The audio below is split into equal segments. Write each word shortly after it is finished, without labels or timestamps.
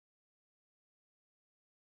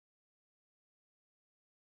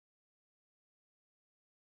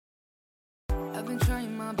been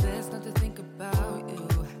trying my best not to think about you,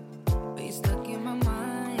 but you're stuck in my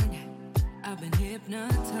mind. I've been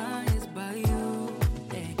hypnotized by you.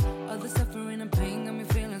 Hey, all the suffering and pain got me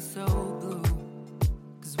feeling so blue.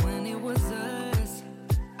 Cause when it was us,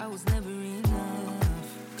 I was never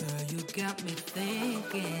enough. Girl, you got me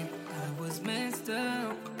thinking I was messed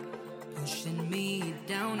up, pushing me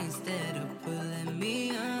down instead of pulling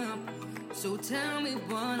me up. So tell me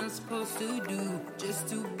what I'm supposed to do just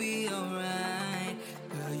to be alright.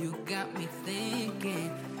 Girl, you got me thinking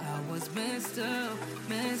I was messed up,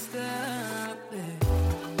 yeah.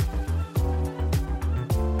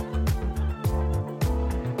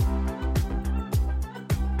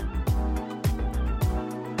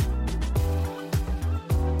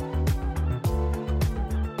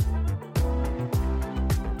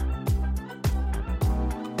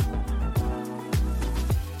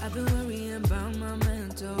 I've been worrying about my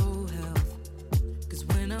mental health. Cause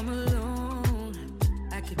when I'm alone,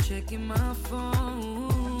 I keep checking my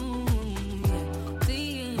phone. Yeah.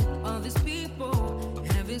 Seeing all these people,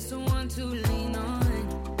 having someone to lean on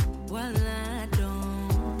while I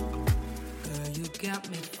don't. Girl, you got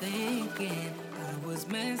me thinking I was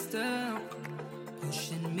messed up,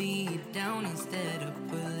 pushing me down instead of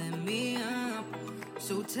pulling me up.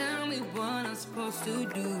 So tell me what I'm supposed to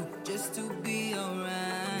do just to be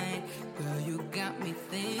alright. Girl, you got me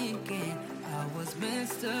thinking I was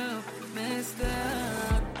messed up.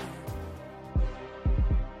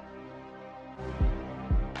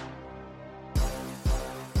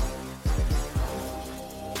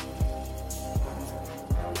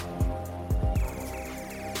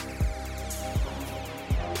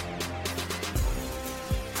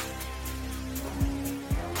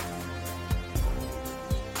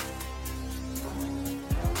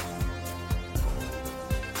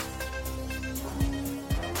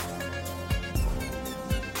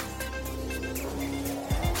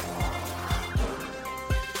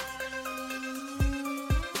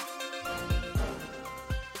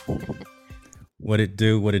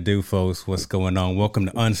 What it do, folks? What's going on? Welcome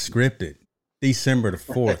to Unscripted, December the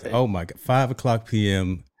 4th. Oh my God, 5 o'clock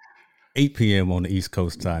p.m., 8 p.m. on the East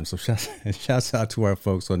Coast time. So shouts out to our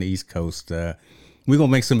folks on the East Coast. We're going to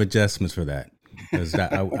make some adjustments for that because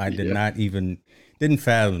I didn't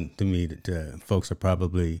fathom to me that folks are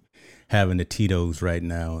probably having the Tito's right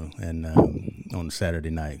now and on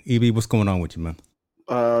Saturday night. EB, what's going on with you, man?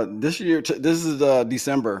 This year, this is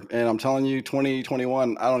December, and I'm telling you,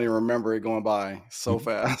 2021, I don't even remember it going by so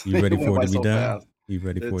fast. You ready for it to be done? Fast. You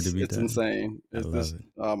ready for it to be It's done? insane. I love it.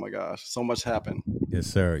 Oh my gosh, so much happened. Yes,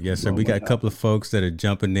 sir. We got a couple of folks that are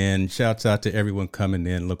jumping in. Shouts out to everyone coming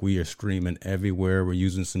in. Look, we are streaming everywhere. We're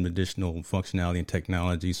using some additional functionality and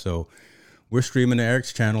technology. So we're streaming to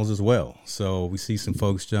Eric's channels as well. So we see some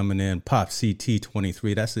folks jumping in. Pop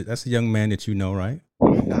CT23. That's a young man that you know, right?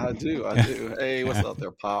 I do. Hey, what's up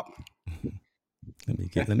there, Pop? Let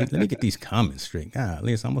me get these comments straight.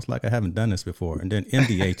 It's almost like I haven't done this before. And then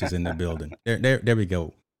MDH is in the building. There we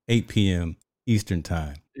go. 8 p.m. Eastern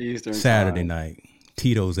time. Saturday night.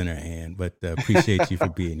 Tito's in her hand. But appreciate you for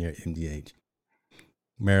being here, MDH.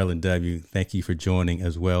 Marilyn W., thank you for joining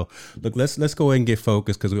as well. Look, let's go ahead and get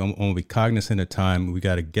focused because we want to be cognizant of time. We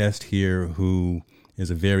got a guest here who is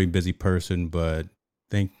a very busy person, but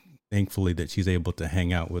thankfully that she's able to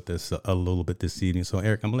hang out with us a little bit this evening. So,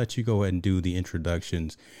 Eric, I'm going to let you go ahead and do the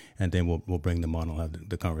introductions, and then we'll bring them on and have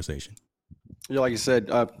the conversation. Yeah, like you said,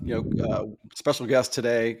 special guest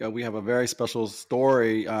today. We have a very special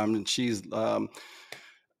story. She's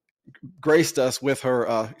graced us with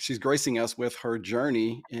her. She's gracing us with her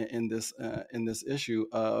journey in this issue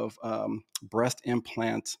of breast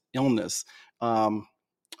implant illness.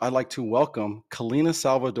 I'd like to welcome Kalina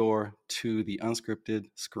Salvador to the Unscripted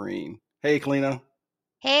screen. Hey, Kalina.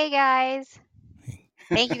 Hey, guys.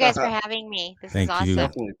 Thank you guys for having me. This is awesome.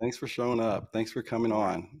 Definitely. Thanks for showing up. Thanks for coming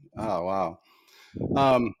on. Oh, wow.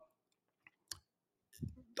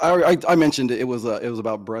 I mentioned it was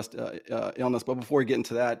about breast illness, but before we get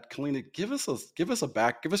into that, Kalina, give us your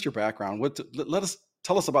background.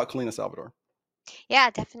 Tell us about Kalina Salvador. Yeah,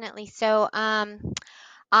 definitely. So,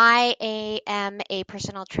 I am a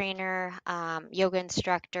personal trainer, yoga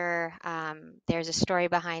instructor. There's a story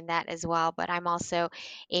behind that as well, but I'm also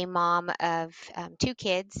a mom of 2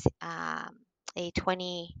 kids, a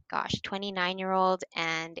 29-year-old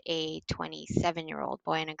and a 27-year-old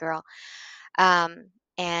boy and a girl.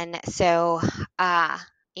 And so,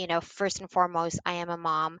 first and foremost, I am a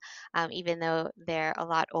mom, even though they're a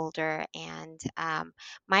lot older. And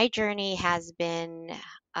my journey has been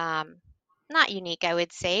not unique, I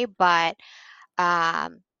would say, but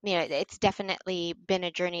it's definitely been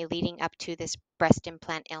a journey leading up to this breast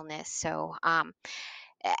implant illness. So,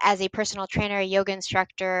 as a personal trainer, a yoga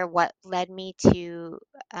instructor, what led me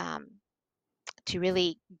um, to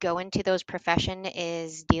really go into those profession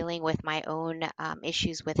is dealing with my own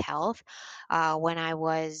issues with health. When I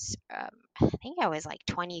was, I think I was like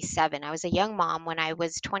 27. I was a young mom when I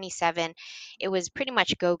was 27. It was pretty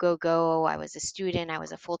much go, go, go. I was a student. I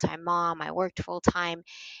was a full-time mom. I worked full-time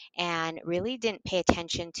and really didn't pay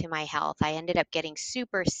attention to my health. I ended up getting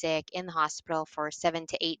super sick in the hospital for 7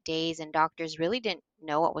 to 8 days, and doctors really didn't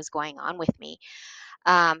know what was going on with me.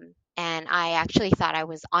 And I actually thought I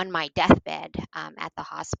was on my deathbed at the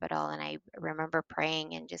hospital. And I remember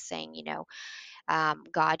praying and just saying,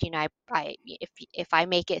 God, if I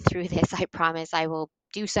make it through this, I promise I will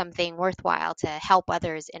do something worthwhile to help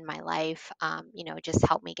others in my life. Just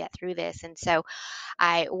help me get through this. And so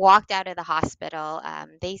I walked out of the hospital.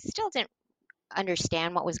 They still didn't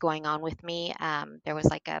understand what was going on with me. There was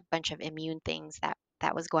like a bunch of immune things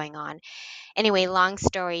that was going on. Anyway, long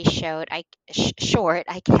story short, I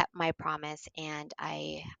kept my promise, and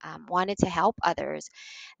I wanted to help others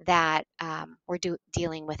that were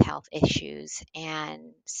dealing with health issues.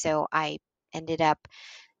 And so I ended up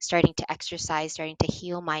starting to exercise, starting to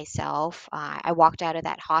heal myself. I walked out of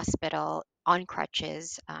that hospital on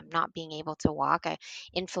crutches, not being able to walk,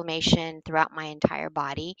 inflammation throughout my entire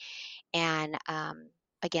body, and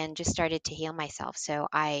again, just started to heal myself. So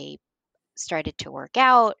I started to work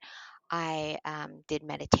out. I did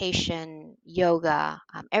meditation, yoga,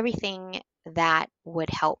 everything that would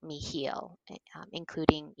help me heal,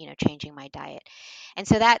 including changing my diet. And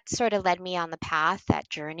so that sort of led me on the path, that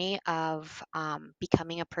journey of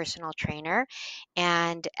becoming a personal trainer.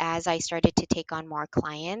 And as I started to take on more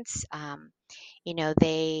clients,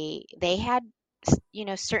 they had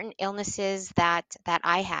certain illnesses that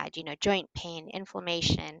I had, joint pain,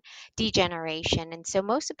 inflammation, degeneration. And so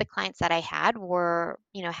most of the clients that I had were,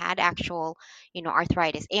 had actual,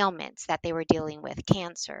 arthritis ailments that they were dealing with,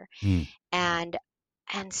 cancer. Mm.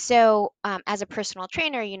 And so, as a personal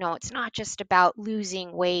trainer, it's not just about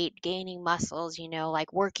losing weight, gaining muscles,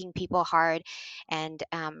 like working people hard, and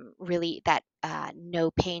really that no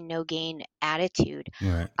pain, no gain attitude.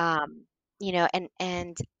 Right.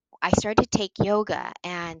 And I started to take yoga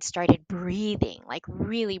and started breathing, like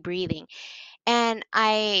really breathing. And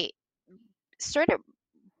I sort of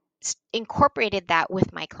incorporated that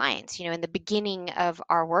with my clients. In the beginning of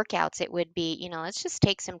our workouts, it would be, let's just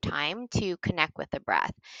take some time to connect with the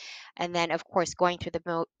breath. And then, of course, going through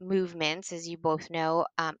the movements, as you both know,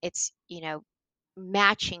 it's,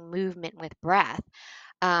 matching movement with breath.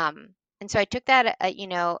 And so I took that,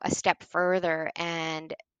 a step further,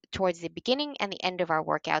 and towards the beginning and the end of our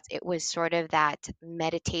workouts, it was sort of that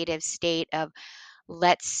meditative state of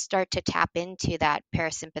let's start to tap into that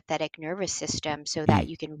parasympathetic nervous system so that Mm.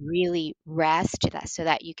 you can really rest, so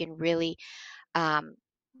that you can really um,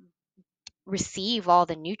 receive all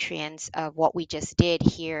the nutrients of what we just did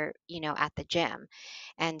here, at the gym.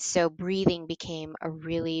 And so breathing became a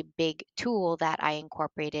really big tool that I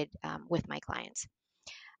incorporated with my clients.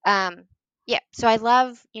 Um, yeah, so I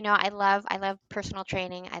love personal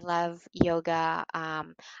training. I love yoga.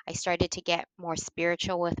 I started to get more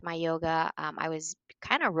spiritual with my yoga. I was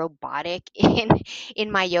kind of robotic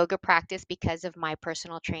in my yoga practice because of my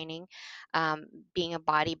personal training. Being a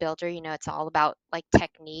bodybuilder, it's all about like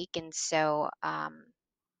technique, and so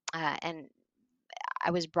and I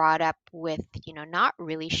was brought up with not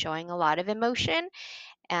really showing a lot of emotion.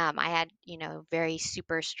 I had, very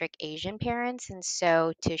super strict Asian parents. And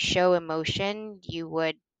so to show emotion, you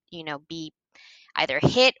would, be either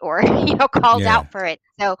hit or, called Yeah. out for it.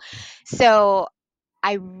 So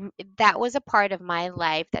that was a part of my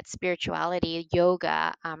life, that spirituality,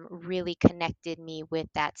 yoga, really connected me with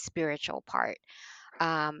that spiritual part.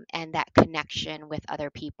 And that connection with other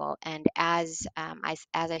people. And as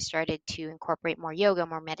I started to incorporate more yoga,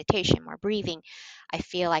 more meditation, more breathing, I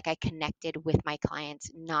feel like I connected with my clients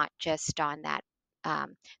not just on that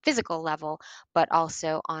physical level, but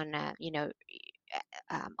also on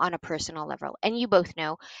on a personal level. And you both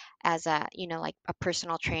know, as a like a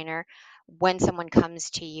personal trainer, when someone comes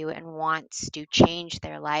to you and wants to change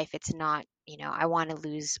their life, it's not I want to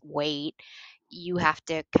lose weight. You have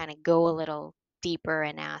to kind of go a little deeper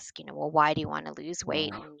and ask, well, why do you want to lose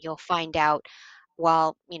weight? And you'll find out,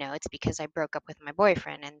 well, it's because I broke up with my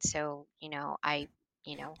boyfriend, and so I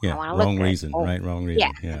Yeah. want to look Wrong good. reason, Oh, right? Wrong yeah.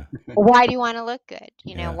 reason. Yeah. Why do you want to look good?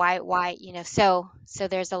 Yeah. Why, so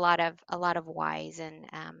there's a lot of whys.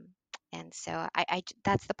 And so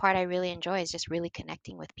that's the part I really enjoy, is just really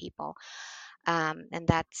connecting with people. And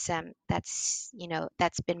that's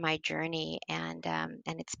that's been my journey, and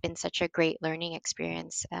it's been such a great learning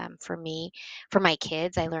experience for me, for my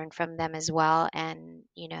kids. I learn from them as well, and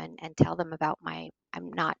and tell them about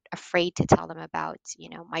I'm not afraid to tell them about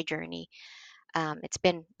my journey. It's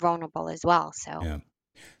been vulnerable as well. So Yeah.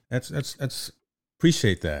 That's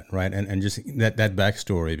appreciate that, right? And just that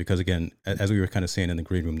backstory, because again, as we were kind of saying in the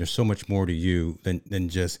green room, there's so much more to you than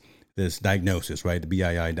just this diagnosis, right? The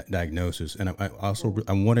BII diagnosis. And I also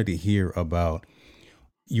I wanted to hear about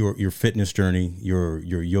your fitness journey, your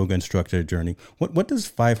yoga instructor journey. What does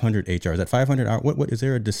 500 HR? Is that 500 hour? What is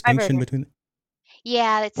there a distinction 500. between?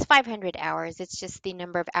 Yeah, it's 500 hours. It's just the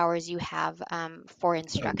number of hours you have for Oh,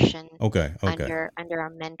 instruction Okay. under a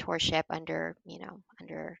mentorship, under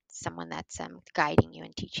someone that's guiding you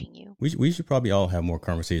and teaching you. We should probably all have more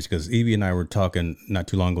conversations, because Evie and I were talking not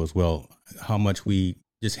too long ago as well, how much we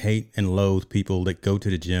just hate and loathe people that go to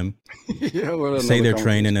the gym, yeah, well, say another they're conversation.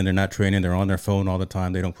 training and they're not training. They're on their phone all the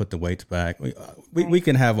time. They don't put the weights back. We Right.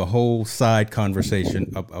 can have a whole side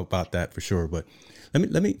conversation about that for sure. But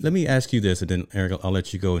let me ask you this, and then Eric, I'll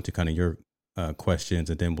let you go into kind of your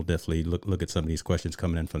questions, and then we'll definitely look at some of these questions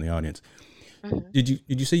coming in from the audience. Hmm. Did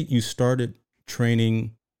you say you started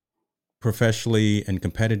training professionally and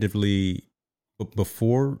competitively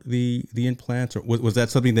before the implants, or was that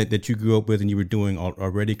something that you grew up with and you were doing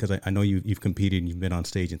already? Because I know you've competed and you've been on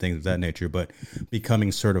stage and things of that nature, but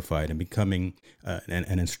becoming certified and becoming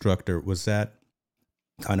an instructor, was that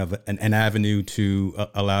kind of an avenue to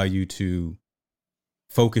allow you to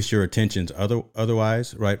focus your attentions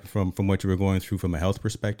otherwise, right, from what you were going through from a health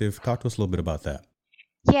perspective? Talk to us a little bit about that.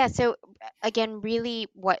 Yeah. So again, really,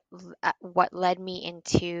 what led me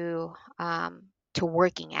into to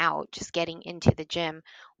working out, just getting into the gym,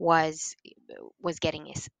 was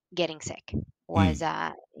getting sick. Was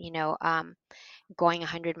Mm, going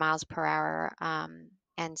 100 miles per hour,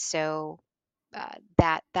 and so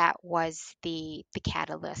that was the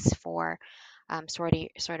catalyst for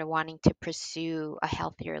sort of wanting to pursue a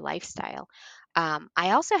healthier lifestyle.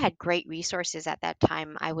 I also had great resources at that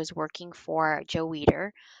time. I was working for Joe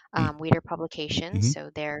Weider, mm, Weider Publications. mm-hmm. So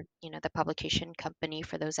they're the publication company,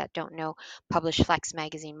 for those that don't know, published Flex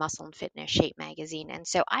Magazine, Muscle and Fitness, Shape Magazine, and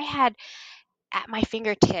so I had at my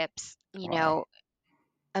fingertips, Wow.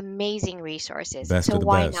 amazing resources. And Best so of the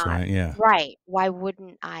why best, not? right? Yeah. Right. Why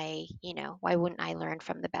wouldn't I learn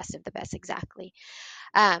from the best of the best? Exactly.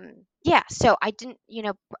 Yeah. So I didn't,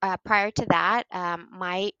 prior to that,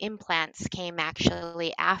 my implants came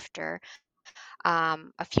actually after,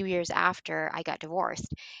 a few years after I got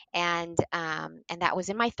divorced. And that was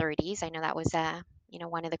in my 30s. I know that was,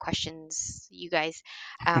 one of the questions you guys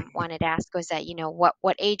wanted to ask was that,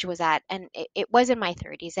 what age was that? And it was in my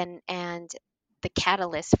 30s. And the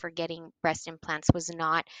catalyst for getting breast implants was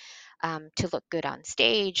not to look good on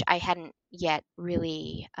stage. I hadn't yet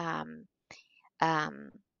really um,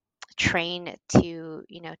 trained to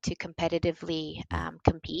competitively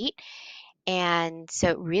compete, and so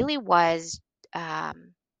it really was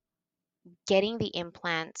um, getting the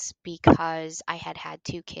implants because I had had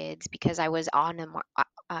two kids, because I was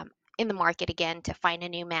in the market again to find a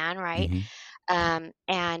new man, right? Mm-hmm.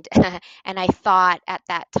 And and I thought at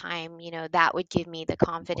that time, that would give me the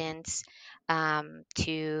confidence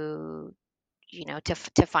to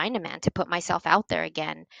to find a man, to put myself out there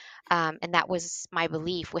again. And that was my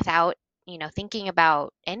belief, without thinking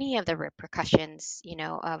about any of the repercussions,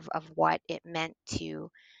 of what it meant to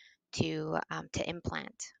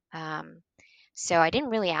implant. So I didn't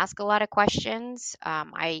really ask a lot of questions.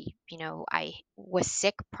 I was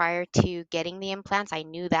sick prior to getting the implants. I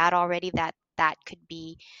knew that already, that could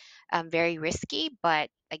be very risky, but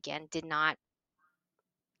again, did not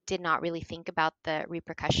really think about the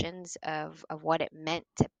repercussions of what it meant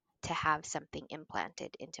to have something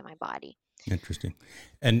implanted into my body. Interesting.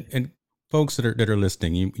 And folks that are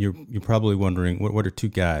listening, you're probably wondering what are two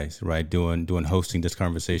guys, right, doing hosting this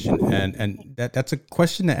conversation, and that's a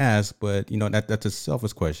question to ask, but that's a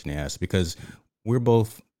selfish question to ask, because we're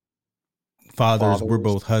both fathers, we're Fathers.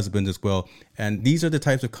 both husbands as well, and these are the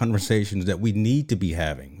types of conversations that we need to be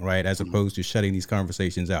having, right, as Mhm. opposed to shutting these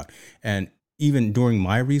conversations out. And even during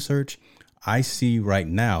my research, I see right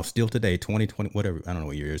now, still today, 2020, whatever, I don't know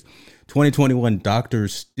what year it is, 2021,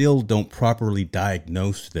 doctors still don't properly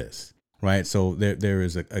diagnose this, right? So there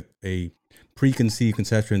is a preconceived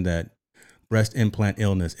conception that breast implant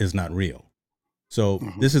illness is not real. So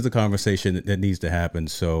Mhm. this is the conversation that needs to happen.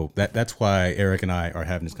 So that's why Eric and I are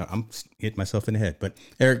having this. I'm hitting myself in the head, but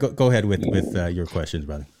Eric, go ahead with your questions,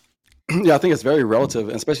 brother. Yeah, I think it's very relative,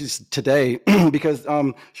 and especially today, because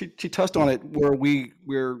she touched on it where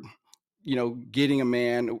we're getting a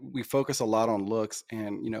man, we focus a lot on looks,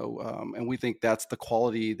 and and we think that's the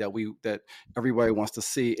quality that everybody wants to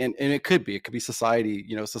see, and it could be society.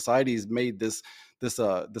 Society's made this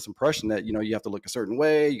impression that you have to look a certain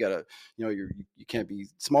way. You gotta, you can't be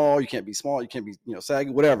small, you can't be small, you can't be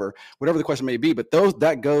saggy, whatever the question may be. But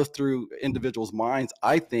that goes through individuals' minds,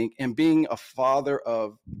 I think. And being a father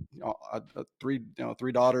of three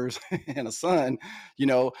daughters and a son,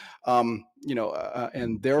 and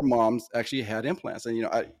their moms actually had implants. And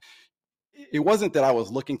it wasn't that I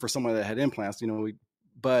was looking for someone that had implants,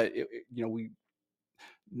 but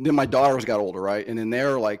then my daughters got older, right? And then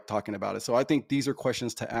they're like talking about it. So I think these are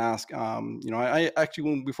questions to ask. I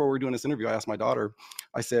actually, before we were doing this interview, I asked my daughter,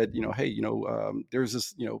 I said, hey, there's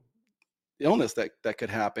this, illness that could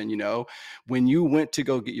happen, when you went to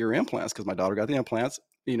go get your implants, because my daughter got the implants.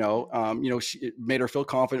 It made her feel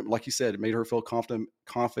confident. Like you said, it made her feel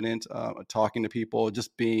confident talking to people,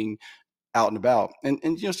 just being out and about. And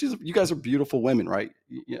you guys are beautiful women, right?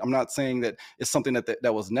 I'm not saying that it's something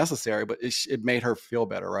that was necessary, but it made her feel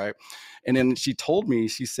better, right? And then she told me,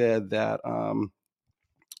 she said that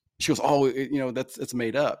she goes, oh, it's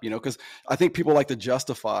made up, because I think people like to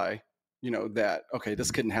justify, that, okay,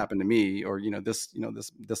 this couldn't happen to me, or this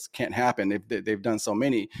can't happen. They've done so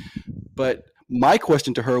many. But my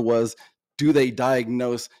question to her was, do they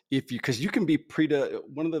diagnose because you can be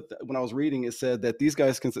when I was reading, it said that these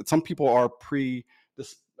guys some people are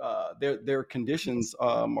their conditions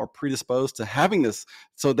are predisposed to having this,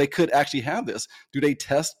 so they could actually have this. Do they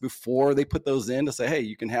test before they put those in to say, hey,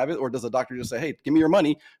 you can have it? Or does the doctor just say, hey, give me your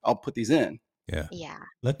money, I'll put these in? Yeah.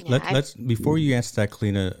 Let's before you answer that,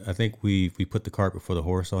 Kalina, I think we put the cart before the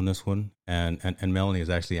horse on this one, and Melanie is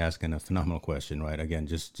actually asking a phenomenal question, right? Again,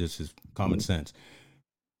 just as common sense.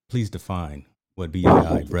 Please define what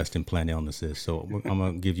BII, breast implant illness, is. So I'm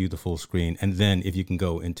gonna give you the full screen, and then if you can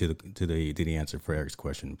go into the answer for Eric's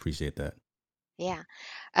question, appreciate that. Yeah.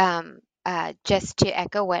 Just to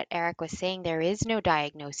echo what Eric was saying, there is no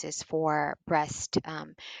diagnosis for breast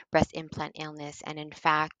implant illness, and in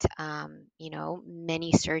fact,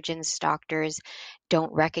 many surgeons, doctors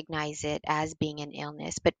don't recognize it as being an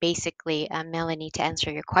illness. But basically, Melanie, to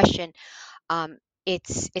answer your question, um,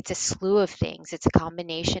 it's a slew of things. It's a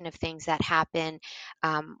combination of things that happen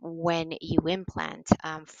when you implant.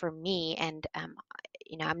 For me, and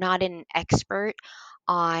I'm not an expert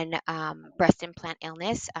on breast implant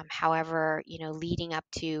illness. However, leading up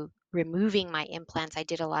to removing my implants, I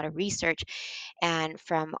did a lot of research, and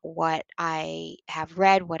from what I have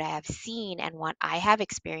read, what I have seen, and what I have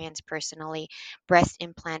experienced personally, breast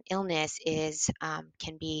implant illness is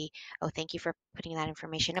can be. Oh, thank you for putting that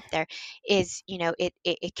information up there. Is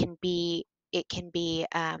it can be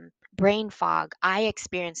brain fog. I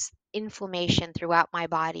experience inflammation throughout my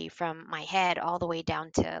body from my head all the way down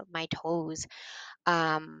to my toes.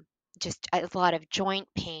 um, just a lot of joint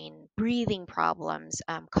pain, breathing problems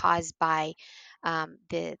caused by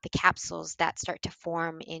the capsules that start to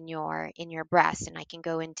form in your breast, and I can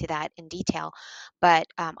go into that in detail. But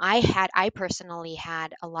I personally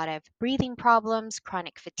had a lot of breathing problems,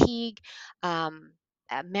 chronic fatigue.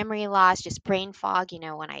 Memory loss, just brain fog.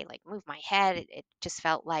 When I like moved my head, it just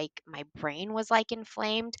felt like my brain was like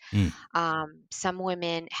inflamed. Some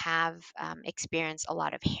women have experienced a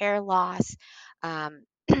lot of hair loss, um,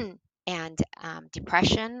 and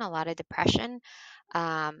depression, a lot of depression.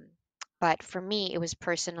 Um, but for me, it was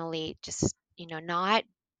personally just, not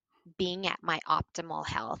being at my optimal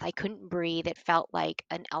health. I couldn't breathe. It felt like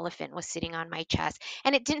an elephant was sitting on my chest.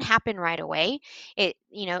 And it didn't happen right away.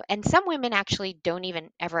 And some women actually don't even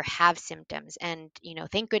ever have symptoms. And,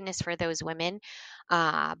 thank goodness for those women.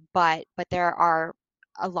 But there are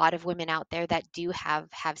a lot of women out there that do have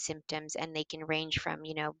symptoms, and they can range from,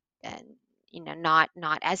 and not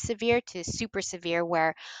as severe to super severe,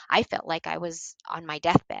 where I felt like I was on my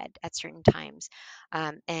deathbed at certain times.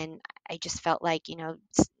 And I just felt like,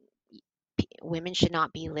 women should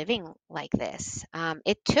not be living like this.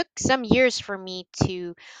 It took some years for me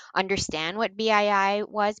to understand what BII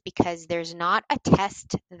was, because there's not a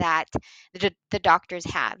test that the doctors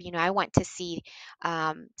have. I went to see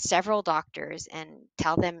several doctors and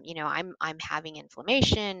tell them, I'm having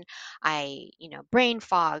inflammation, brain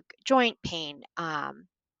fog, joint pain.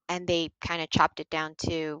 And they kind of chopped it down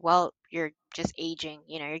to, well, you're just aging,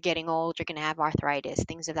 you're getting old, you're going to have arthritis,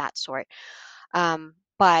 things of that sort.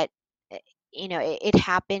 But it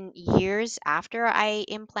happened years after I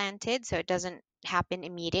implanted, so it doesn't happen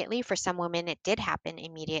immediately. For some women, it did happen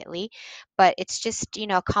immediately, but it's just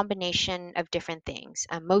a combination of different things.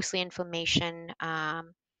 Mostly inflammation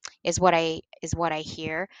is what I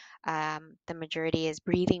hear. The majority is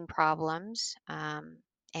breathing problems,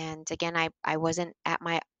 And again, I wasn't at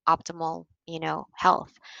my optimal,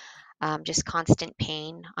 health, just constant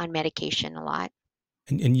pain on medication a lot.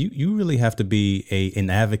 And you really have to be an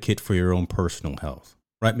advocate for your own personal health,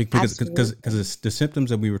 right? Because Absolutely. it's the symptoms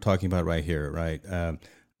that we were talking about right here, right? Hmm.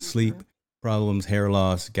 Sleep problems, hair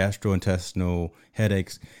loss, gastrointestinal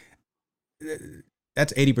headaches.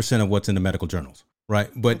 That's 80% of what's in the medical journals, right?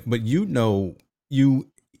 But you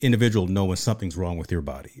individual know when something's wrong with your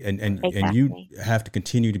body, and you Exactly. have to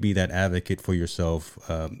continue to be that advocate for yourself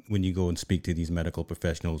when you go and speak to these medical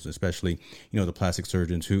professionals, especially the plastic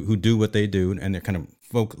surgeons who do what they do, and they're kind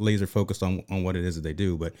of laser focused on what it is that they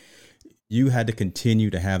do. But you had to continue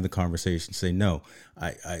to have the conversation, say no,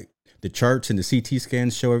 I the charts and the CT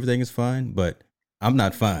scans show everything is fine, but I'm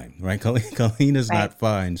not fine, right? Kalina's Right. not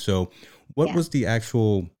fine. So what Yeah. was the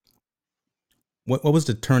actual what was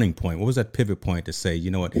the turning point? What was that pivot point to say, you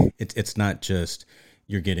know what, it's not just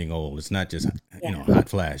you're getting old, it's not just Yeah. hot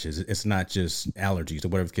flashes, it's not just allergies or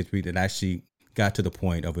whatever the case be, that actually got to the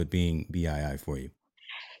point of it being BII for you?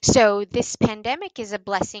 So this pandemic is a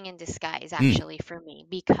blessing in disguise, Mm, actually, for me,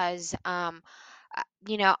 because I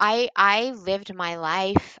lived my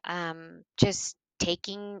life just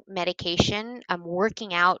taking medication. I'm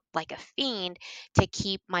working out like a fiend to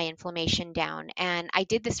keep my inflammation down, and I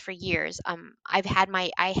did this for years. I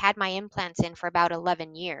had my implants in for about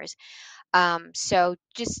 11 years. So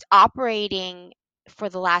just operating for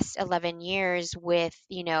the last 11 years with,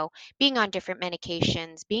 being on different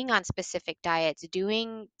medications, being on specific diets,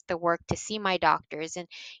 doing the work to see my doctors, and,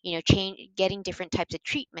 getting different types of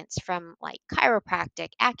treatments from like chiropractic,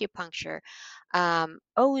 acupuncture,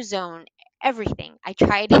 ozone, everything. I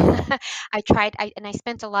tried, wow. and I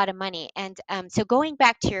spent a lot of money. And so going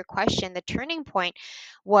back to your question, the turning point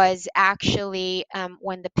was actually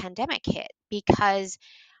when the pandemic hit, because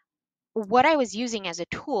what I was using as a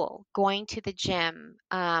tool, going to the gym,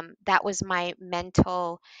 that was my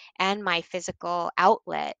mental and my physical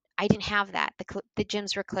outlet. I didn't have that. The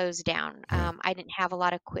gyms were closed down. Right. I didn't have a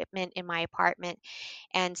lot of equipment in my apartment.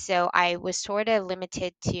 And so I was sort of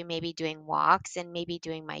limited to maybe doing walks and maybe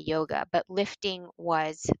doing my yoga, but lifting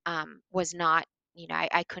was not,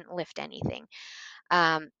 I couldn't lift anything.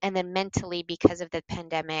 And then mentally, because of the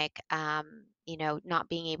pandemic, not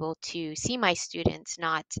being able to see my students,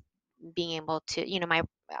 not being able to,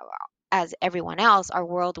 as everyone else, our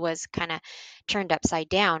world was kind of turned upside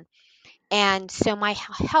down. And so my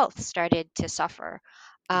health started to suffer.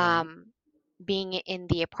 Right. Um, Being in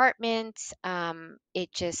the apartment,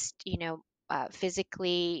 it just,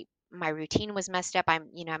 physically, my routine was messed up. I'm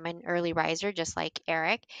an early riser, just like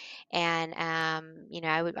Eric, and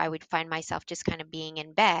I would find myself just kind of being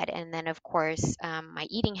in bed, and then of course, my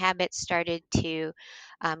eating habits started to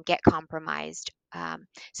get compromised.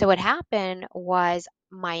 So what happened was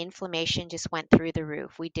my inflammation just went through the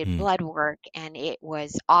roof. We did Mm, blood work and it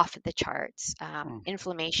was off the charts. Mm.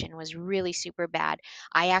 Inflammation was really super bad.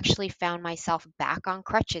 I actually found myself back on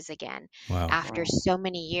crutches again wow. after Wow. so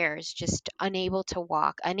many years, just unable to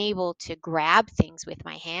walk, unable to grab things with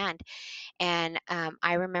my hand. And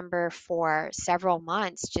I remember for several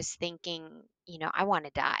months just thinking, I want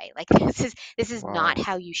to die. Like this is not Wow.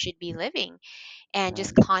 how you should be living. And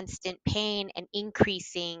just Right. constant pain and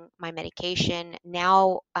increasing my medication.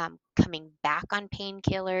 Now coming back on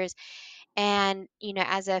painkillers, and,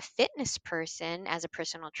 as a fitness person, as a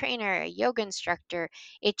personal trainer, a yoga instructor,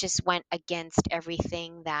 it just went against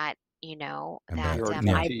everything that, I that bet. You already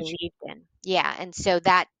Yeah. I teach. believed in. Yeah. And so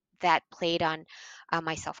that played on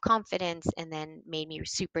my self-confidence and then made me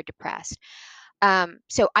super depressed.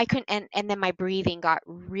 So I couldn't, and then my breathing got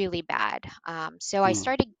really bad. So I Mm.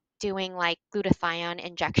 started doing like glutathione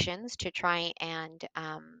injections to try and,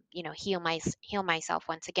 heal myself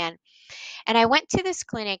once again. And I went to this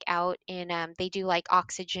clinic out in, they do like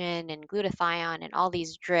oxygen and glutathione and all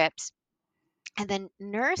these drips. And the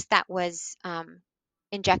nurse that was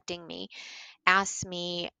injecting me asked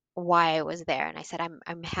me why I was there. And I said,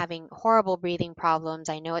 I'm having horrible breathing problems.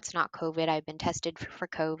 I know it's not COVID. I've been tested for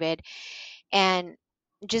COVID. And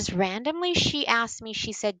just randomly, she asked me,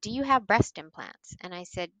 she said, do you have breast implants? And I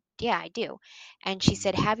said, yeah, I do. And she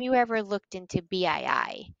said, have you ever looked into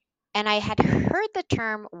BII? And I had heard the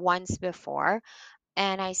term once before,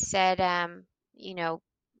 and I said, you know,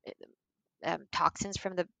 toxins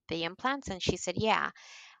from the implants? And she said, yeah,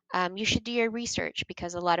 you should do your research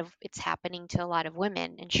because a lot of it's happening to a lot of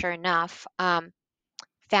women. And sure enough,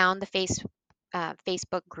 found the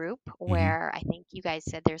Facebook group Hmm. where I think you guys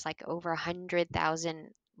said there's like over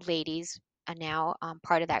 100,000 ladies now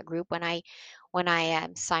part of that group. When I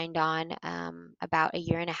signed on about a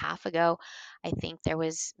year and a half ago, I think there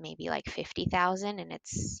was maybe like 50,000, and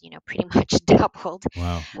it's pretty much doubled.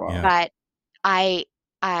 Wow. Yeah. But I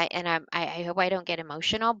and I hope I don't get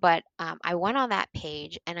emotional, but I went on that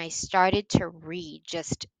page and I started to read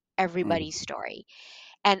just everybody's story,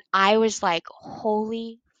 and I was like,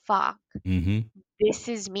 holy fuck, Mm-hmm. this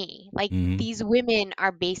is me. Like, Mm-hmm. these women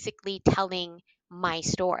are basically telling my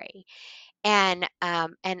story. And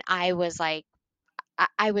I was like,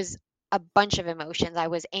 I was a bunch of emotions. I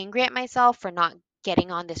was angry at myself for not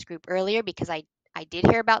getting on this group earlier, because I did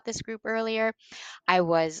hear about this group earlier. I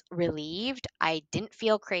was relieved. I didn't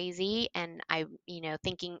feel crazy. And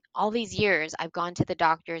thinking all these years I've gone to the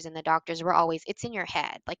doctors, and the doctors were always, it's in your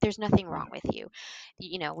head. Like, there's nothing wrong with you.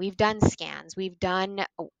 We've done scans, we've done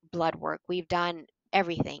blood work, we've done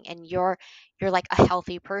everything, and you're like a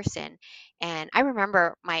healthy person. And I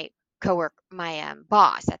remember my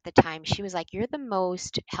boss at the time, she was like, you're the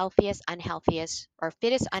most healthiest, unhealthiest, or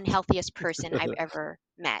fittest, unhealthiest person I've ever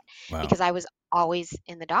met, Wow. because I was always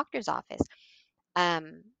in the doctor's office.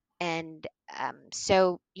 Um, and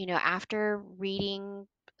so, after reading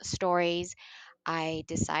stories, I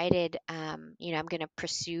decided, I'm going to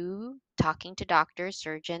pursue talking to doctors,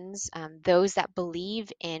 surgeons, those that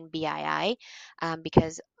believe in BII,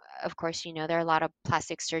 because, of course, there are a lot of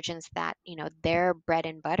plastic surgeons that, their bread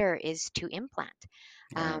and butter is to implant.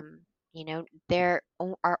 Right. There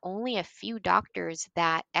are only a few doctors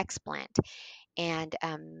that explant, and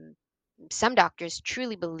some doctors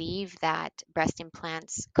truly believe that breast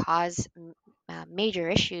implants cause major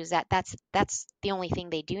issues. That's the only thing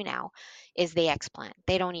they do now, is they explant.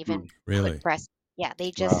 They don't even put Really? breast. Yeah,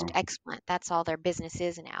 they just Wow. explant. That's all their business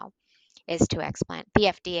is now, is to explant. The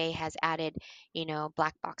FDA has added,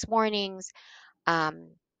 black box warnings.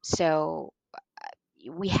 So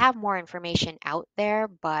we have more information out there,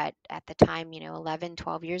 but at the time, 11,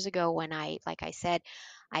 12 years ago, when like I said,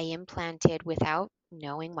 I implanted without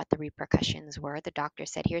knowing what the repercussions were. The doctor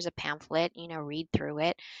said, here's a pamphlet, read through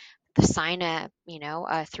it, sign a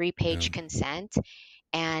 3-page Yeah. consent.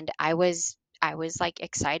 And I was like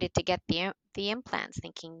excited to get the implants,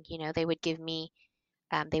 thinking, they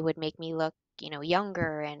would make me look,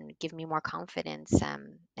 younger and give me more confidence.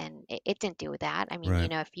 And it didn't do that. I mean,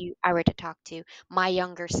 Right. if I were to talk to my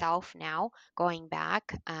younger self now, going back,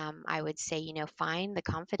 I would say, find the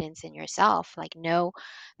confidence in yourself. Like, know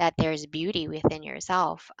that there's beauty within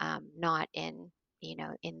yourself, not in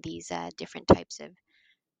these different types of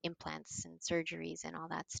implants and surgeries and all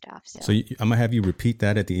that stuff. So So I'm gonna have you repeat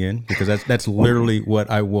that at the end, because that's literally what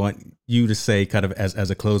I want you to say, kind of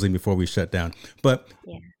as a closing before we shut down. But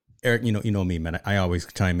yeah. Eric, you know me, man. I always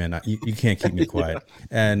chime in. You can't keep me Yeah. quiet.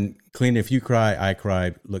 And Kalina, if you cry, I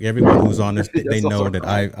cry. Look, everyone who's on this, they Yes, know also that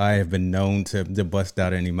crying. I have been known to bust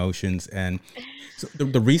out in emotions. And so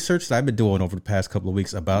the research that I've been doing over the past couple of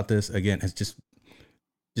weeks about this, again, has just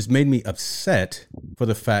made me upset for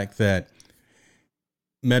the fact that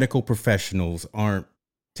medical professionals aren't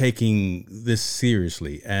taking this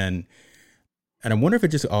seriously. And I wonder if it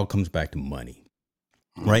just all comes back to money.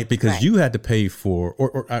 Right, because Right. you had to pay for,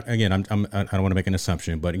 or again, I don't want to make an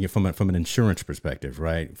assumption, but from an insurance perspective,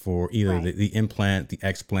 right, for either Right. the implant, the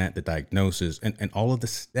explant, the diagnosis, and all of the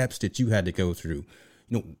steps that you had to go through.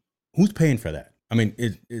 Who's paying for that? I mean,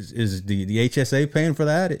 is the HSA paying for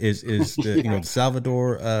that? Is the Yeah. the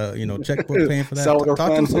Salvador checkbook paying for that? Salvador Talk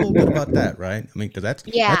to fund. us a little bit about that, right? I mean, because that's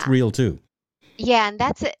Yeah. real too. Yeah, and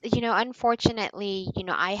that's it. Unfortunately,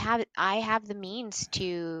 I have the means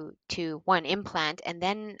to one, implant, and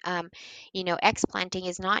then explanting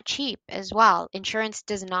is not cheap as well. Insurance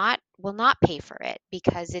will not pay for it,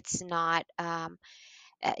 because it's not a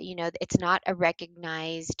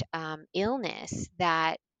recognized illness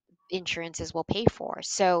that insurances will pay for.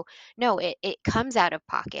 So no, it comes out of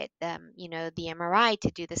pocket. The MRI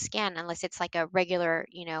to do the scan, unless it's like a regular,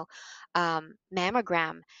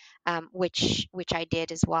 mammogram, which I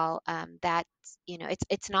did as well. That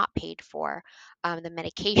it's not paid for. The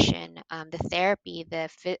medication, the therapy, the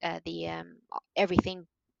everything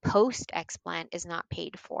post explant is not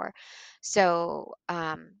paid for. So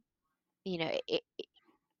you know it,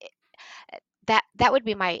 that would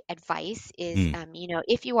be my advice, is Mm,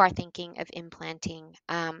 if you are thinking of implanting,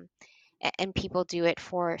 and people do it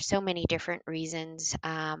for so many different reasons,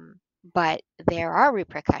 but there are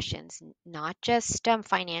repercussions, not just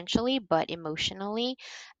financially, but emotionally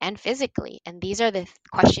and physically. And these are the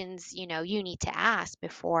questions you need to ask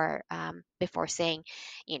before saying,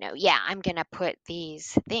 yeah, I'm gonna put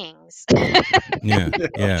these things yeah, Yeah.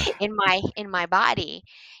 yeah. in my body,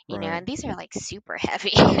 Right. and these are like super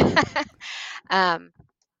heavy. um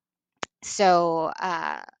So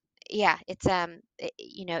yeah,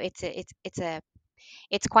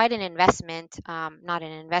 it's quite an investment, not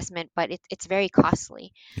an investment, but it's very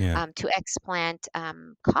costly. Yeah. To explant,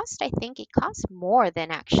 I think it cost more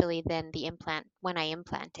than actually than the implant when I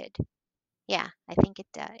implanted. Yeah, I think it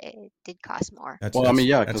did cost more. That's Well, I mean, that's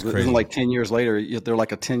yeah, that's because isn't crazy. like 10 years later, they're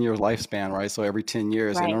like a 10-year lifespan, right? So every 10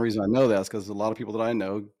 years, and the Right. reason I know that is because a lot of people that I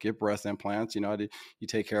know get breast implants. You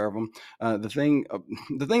take care of them. The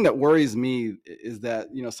thing that worries me is that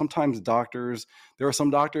sometimes doctors, there are some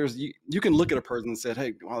doctors you can look at a person and say,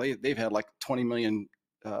 hey, well, they've had like 20 million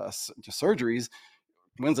surgeries.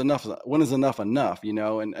 When is enough enough?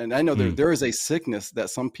 And I know Mm. there is a sickness that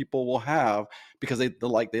some people will have because they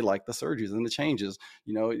like the surgeries and the changes,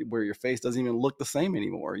 where your face doesn't even look the same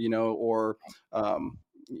anymore, or um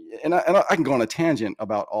and I can go on a tangent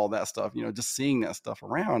about all that stuff, just seeing that stuff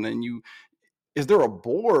around. And is there a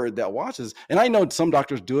board that watches? And I know some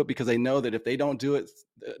doctors do it because they know that if they don't do it,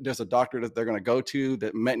 there's a doctor that they're going to go to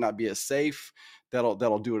that might not be as safe,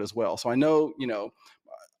 that'll do it as well. So I know,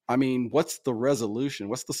 I mean, what's the resolution?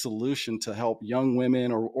 What's the solution to help young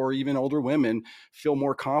women, or even older women, feel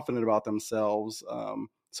more confident about themselves,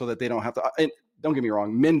 so that they don't have to? And don't get me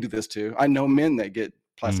wrong, men do this too. I know men that get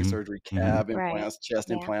plastic Mm-hmm. surgery, Mm-hmm. calf Right. implants, chest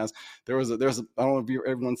Yeah. implants. I don't know if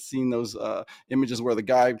everyone's seen those images where the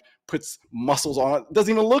guy puts muscles on it. It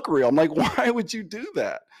doesn't even look real. I'm like, why would you do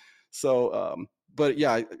that? So, but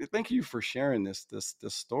yeah, thank you for sharing this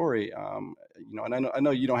story. And I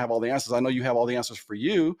know you don't have all the answers. I know you have all the answers for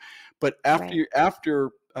you, but after Right.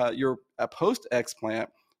 your post explant,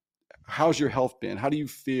 how's your health been? How do you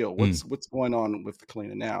feel? Mm. What's going on with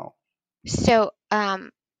Kalina now? So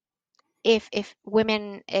if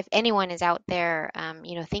anyone is out there,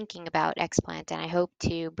 thinking about explant, and I hope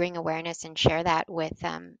to bring awareness and share that with,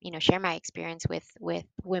 share my experience with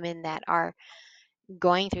women that are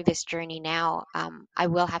going through this journey now. I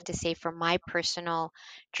will have to say, for my personal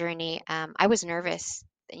journey, I was nervous,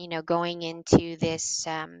 going into this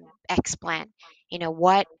explant.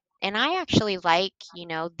 What, and I actually like,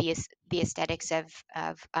 the aesthetics of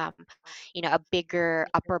a bigger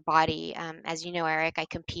upper body. As you know, Eric, I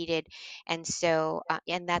competed, and so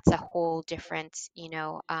and that's a whole different,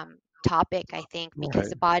 topic, I think, because Right.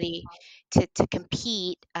 the body, to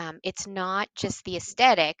compete, it's not just the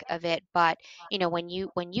aesthetic of it, but when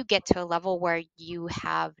you get to a level where you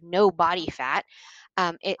have no body fat,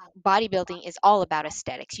 bodybuilding is all about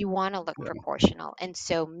aesthetics. You want to look Yeah. proportional, and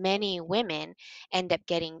so many women end up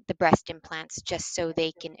getting the breast implants just so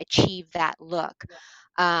they can achieve that look,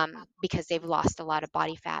 because they've lost a lot of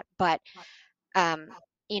body fat. But um,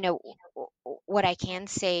 what I can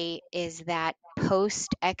say is that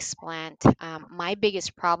post explant, my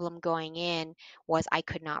biggest problem going in was I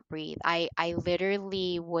could not breathe. I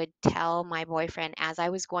literally would tell my boyfriend as I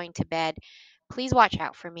was going to bed, please watch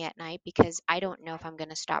out for me at night because I don't know if I'm going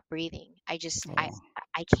to stop breathing. Oh,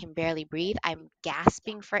 I can barely breathe. I'm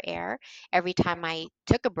gasping for air. Every time I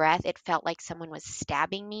took a breath, it felt like someone was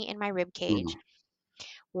stabbing me in my rib cage. mm,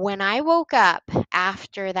 When I woke up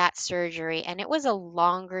after that surgery, and it was a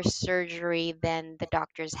longer surgery than the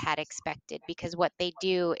doctors had expected, because what they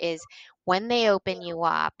do is when they open you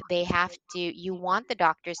up, you want the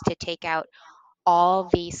doctors to take out all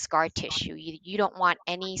the scar tissue. You don't want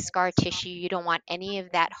any scar tissue. You don't want any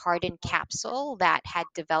of that hardened capsule that had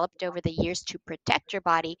developed over the years to protect your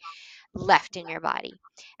body left in your body.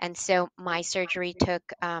 And so my surgery took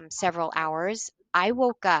several hours. I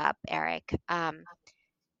woke up, Eric,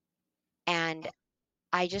 and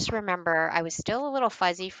I just remember I was still a little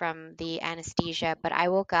fuzzy from the anesthesia, but I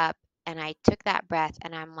woke up and I took that breath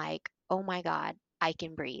and I'm like, "Oh my God, I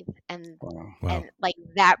can breathe." And wow. Wow. and like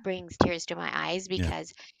that brings tears to my eyes, Yeah.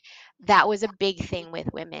 because that was a big thing with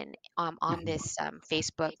women, on Mhm. this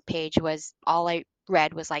Facebook page. Was all I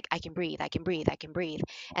read was like, "I can breathe, I can breathe, I can breathe."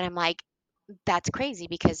 And I'm like, that's crazy,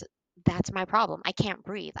 because that's my problem. I can't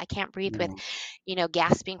breathe. I can't breathe with, Yeah.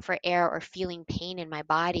 gasping for air or feeling pain in my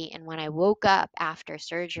body. And when I woke up after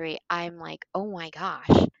surgery, I'm like, oh my gosh,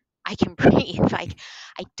 I can breathe. Like,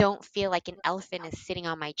 I don't feel like an elephant is sitting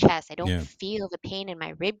on my chest. I don't Yeah. feel the pain in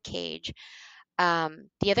my rib cage.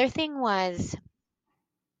 The other thing was,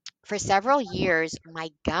 for several years, my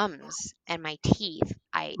gums and my teeth,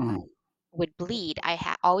 I Mm, would bleed.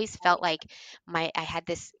 Always felt like I had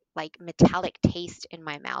this like metallic taste in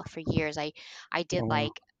my mouth for years. I did oh,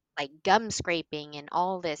 wow. like gum scraping and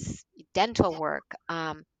all this dental work.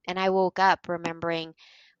 And I woke up remembering,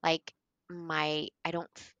 like, my I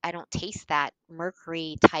don't taste that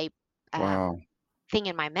mercury type um Wow. thing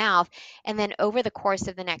in my mouth. And then over the course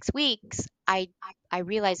of the next weeks, I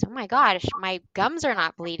realized, oh my gosh, my gums are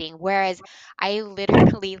not bleeding. Whereas I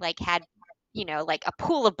literally like had, like a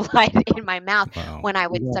pool of blood in my mouth Wow. when I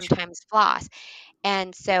would sometimes floss.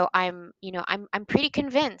 And so I'm pretty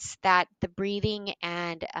convinced that the breathing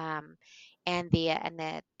and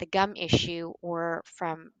the gum issue were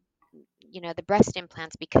from the breast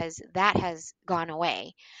implants, because that has gone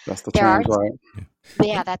away. That's the There are change, right?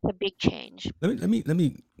 Yeah, that's a big change. Let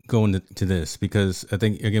me go into this, because I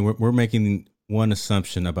think again we're making one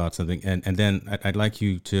assumption about something, and then I'd like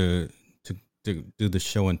you to do the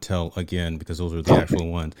show and tell again, because those are the actual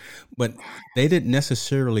ones. But they didn't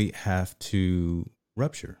necessarily have to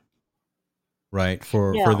rupture, right,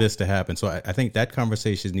 for No. this to happen. So I think that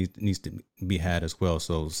conversation needs to be had as well.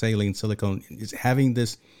 So saline, silicone, is having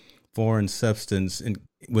this foreign substance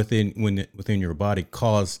within your body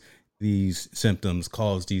cause these symptoms,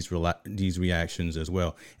 cause these reactions as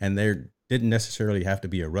well, and there didn't necessarily have to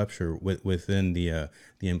be a rupture within the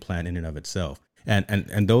implant in and of itself.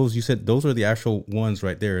 And those, you said those are the actual ones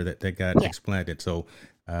right there that got explanted. So,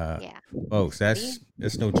 Yeah. folks,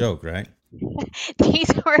 that's no joke, right?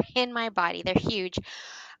 These were in my body. They're huge.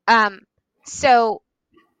 Um, so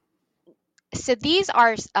these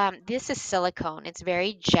are this is silicone. It's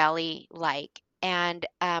very jelly like, and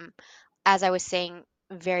as I was saying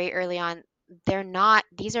very early on,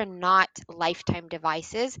 these are not lifetime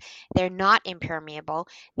devices. They're not impermeable.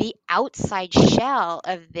 The outside shell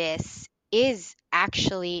of this is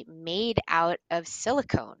actually made out of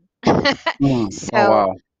silicone. Oh, so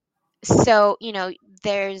wow. so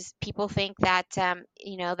there's people think that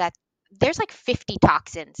that there's like 50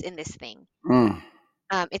 toxins in this thing. Mm.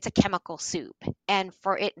 It's a chemical soup, and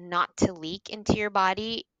for it not to leak into your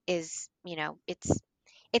body is,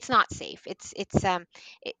 it's not safe. It,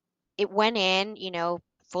 it went in,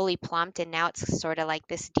 fully plumped, and now it's sort of like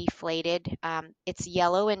this deflated. It's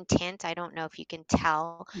yellow in tint. I don't know if you can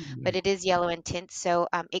tell, but it is yellow in tint. So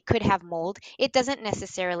it could have mold. It doesn't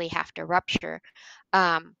necessarily have to rupture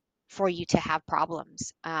for you to have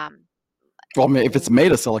problems. Well, I mean, if it's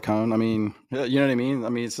made of silicone, I mean, you know what I mean? I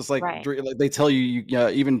mean, it's just like, Right. like they tell you,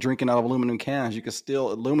 even drinking out of aluminum cans, you can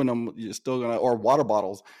still, aluminum, you're still going to, or water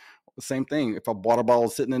bottles, the same thing. If a water bottle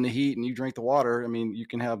is sitting in the heat and you drink the water, I mean, you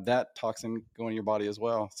can have that toxin go in your body as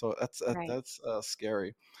well. So Right. that's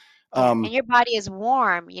scary. Yeah, and your body is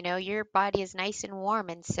warm, your body is nice and warm,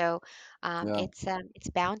 and so Yeah. it's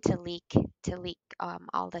bound to leak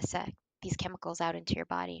all these chemicals out into your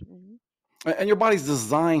body. Hmm. And your body's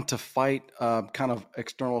designed to fight kind of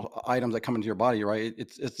external items that come into your body, right?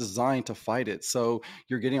 It's designed to fight it. So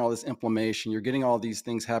you're getting all this inflammation, you're getting all these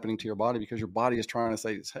things happening to your body because your body is trying to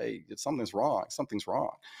say, "Hey, something's wrong. Something's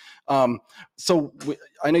wrong." Um, so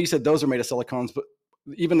I know you said those are made of silicones, but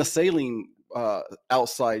even the saline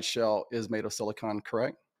outside shell is made of silicone,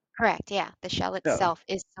 correct? Correct. Yeah, the shell Yeah. itself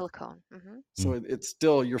is silicone. Hmm. So it's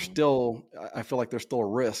still, you're Yeah. still, I feel like there's still a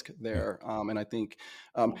risk Yeah. there. And I think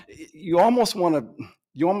Yeah. you almost want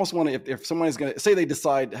to, if somebody's going to say, they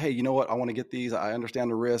decide, hey, you know what, I want to get these. I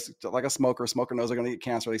understand the risk. Like a smoker knows they're going to get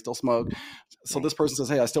cancer. They still smoke. So Right. this person says,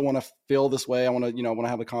 hey, I still want to feel this way. I want to, want to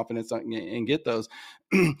have the confidence and get those.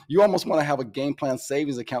 You almost want to have a game plan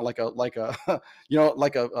savings account, like a, like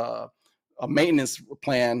a maintenance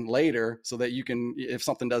plan later, so that you can, if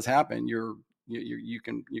something does happen, you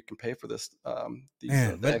can pay for this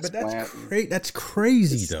Man, the but that's explant. crazy. That's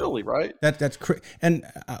crazy It's though. silly, right? That's crazy. And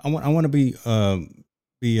I want to be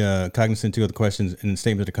cognizant too of the questions and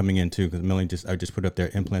statements that are coming in too, because Melanie I just put up there.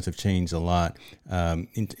 Implants have changed a lot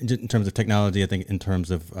in terms of technology. I think in terms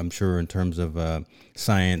of, I'm sure in terms of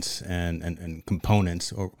science and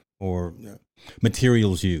components or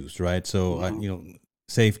materials used, right? So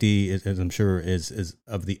safety is, as I'm sure, is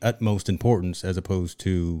of the utmost importance, as opposed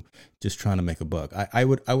to just trying to make a buck. I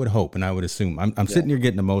would hope, and I would assume. I'm sitting here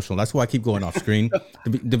getting emotional. That's why I keep going off screen,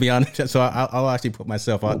 to be honest. So I'll actually put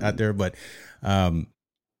myself out there. But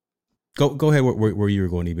go ahead where you were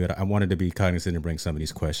going, Evie. I wanted to be cognizant and bring some of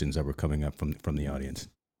these questions that were coming up from the audience.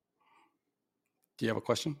 Do you have a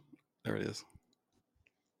question? There it is.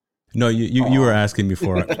 No, you were asking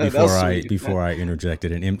before I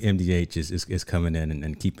interjected, and MDH is coming in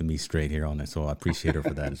and keeping me straight here on it. So I appreciate her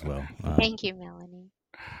for that as well. Thank you, Melanie.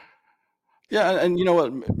 Yeah, and you know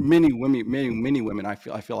what? Many women, I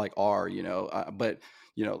feel like are, but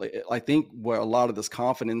I think where a lot of this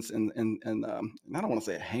confidence and I don't want to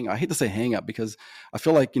say a hang up. I hate to say hang up, because I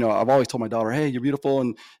feel like, I've always told my daughter, hey, you're beautiful,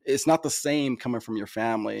 and it's not the same coming from your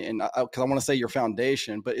family, and because I want to say your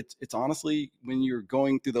foundation, but it's honestly, when you're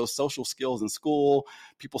going through those social skills in school,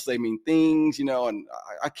 people say mean things, and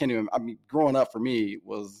I can't even. I mean, growing up for me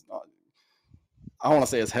was. I want to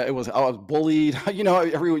say it was, I was bullied.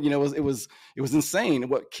 Everyone, it was insane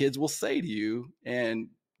what kids will say to you, and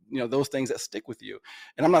those things that stick with you.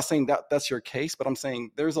 And I'm not saying that that's your case, but I'm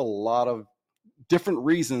saying there's a lot of different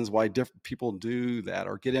reasons why different people do that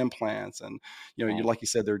or get implants, and Right. like you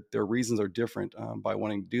said, their reasons are different by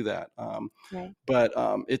wanting to do that. Right. But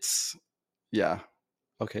it's yeah.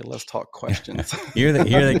 Okay, let's talk questions. Here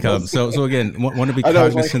they come. So again, want to be I know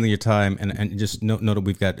it's like, cognizant of your time, and just know that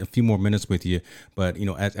we've got a few more minutes with you. But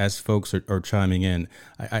as folks are chiming in,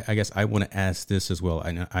 I guess I want to ask this as well.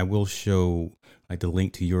 I will show like the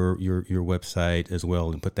link to your website as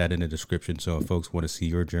well, and put that in the description. So if folks want to see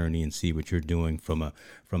your journey and see what you're doing from a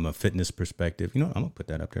fitness perspective, I'm gonna put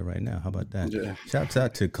that up there right now. How about that? yeah. Shouts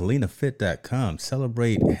out to KalinaFit.com.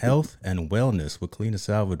 Celebrate health and wellness with Kalina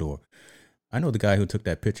Salvador. I know the guy who took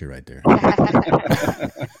that picture right there.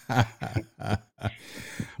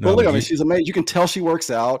 Well, look, I mean, she's amazing. You can tell she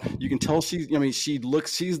works out. You can tell she's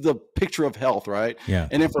the picture of health, right? Yeah.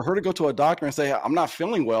 And then for her to go to a doctor and say, I'm not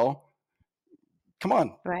feeling well, come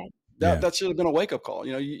on. Right. That should have been a wake-up call.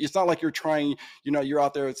 It's not like you're trying, you're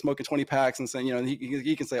out there smoking 20 packs and saying, and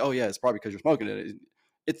he can say, oh yeah, it's probably because you're smoking it.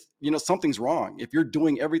 It's, something's wrong. If you're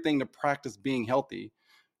doing everything to practice being healthy,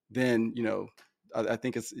 then, I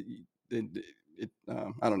think it's,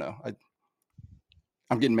 I don't know.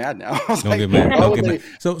 I'm getting mad now. Don't get mad. Don't get mad.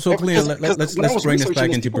 So Kalina, let's bring this back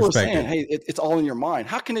into perspective. Saying, hey, it's all in your mind.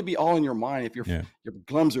 How can it be all in your mind if your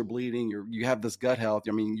gums are bleeding, you have this gut health?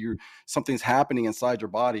 I mean, something's happening inside your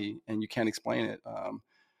body and you can't explain it.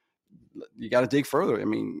 You got to dig further. I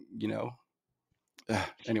mean,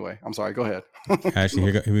 anyway, I'm sorry. Go ahead.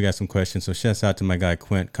 Actually, here we got some questions. So shouts out to my guy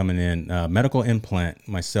Quint coming in. Medical implant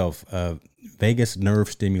myself. Vagus nerve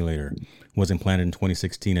stimulator was implanted in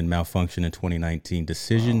 2016 and malfunctioned in 2019.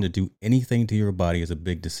 Decision to do anything to your body is a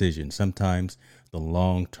big decision. Sometimes the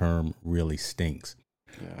long term really stinks,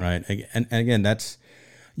 right? And again, there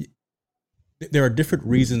are different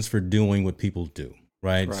reasons for doing what people do,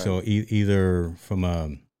 right? So either from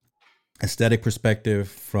a aesthetic perspective,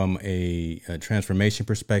 from a transformation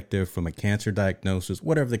perspective, from a cancer diagnosis,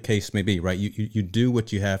 whatever the case may be, right? You do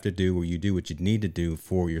what you have to do, or you do what you need to do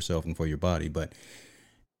for yourself and for your body, but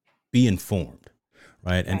be informed,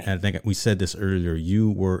 right? And I think we said this earlier,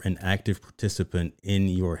 you were an active participant in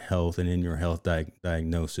your health and in your health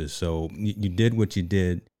diagnosis. So you did what you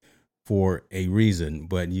did for a reason,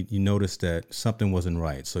 but you noticed that something wasn't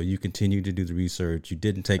right. So you continued to do the research. You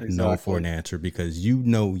didn't take no for an answer because you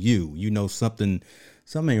know something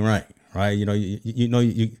ain't right, right? You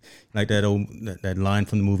like that line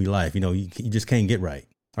from the movie Life. You just can't get right.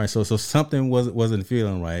 All right, so something wasn't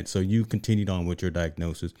feeling right. So you continued on with your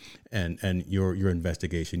diagnosis and your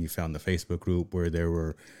investigation. You found the Facebook group where there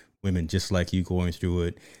were women just like you going through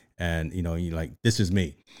it, and you're like, this is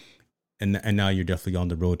me. And now you're definitely on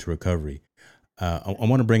the road to recovery. I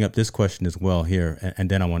want to bring up this question as well here, and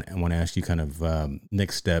then I want to ask you kind of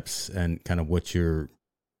next steps and kind of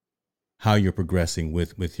how you're progressing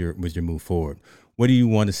with your move forward. What do you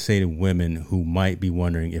want to say to women who might be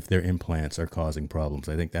wondering if their implants are causing problems?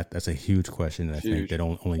 I think that's a huge question that I think that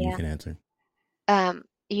only you can answer.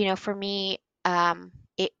 For me,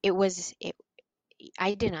 it was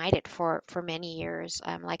I denied it for many years.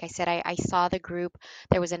 Like I said, I saw the group.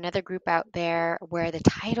 There was another group out there where the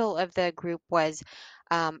title of the group was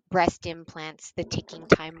Breast Implants, the Ticking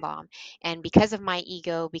Time Bomb. And because of my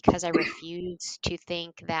ego, because I refused to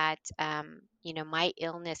think that, my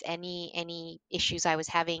illness, any issues I was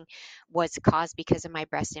having was caused because of my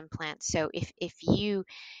breast implants. So if you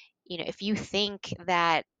think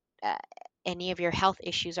that any of your health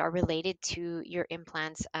issues are related to your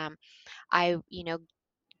implants, I,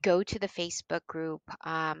 go to the Facebook group,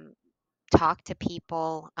 talk to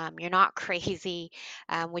people. You're not crazy,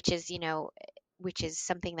 which is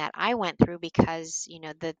something that I went through because,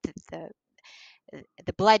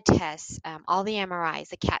 the blood tests, all the MRIs,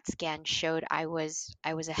 the CAT scan showed I was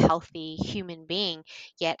a healthy human being.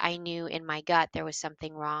 Yet I knew in my gut there was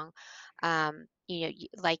something wrong.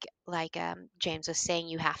 Like James was saying,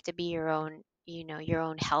 you have to be your own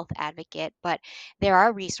health advocate. But there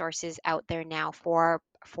are resources out there now for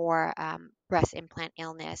breast implant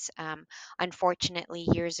illness. Unfortunately,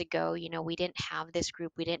 years ago, we didn't have this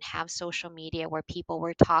group. We didn't have social media where people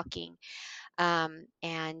were talking. And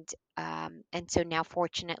so now,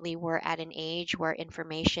 fortunately, we're at an age where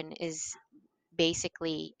information is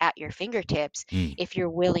basically at your fingertips if you're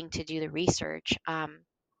willing to do the research.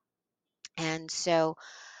 And so,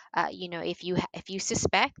 if you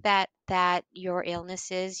suspect that your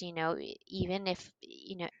illnesses, even if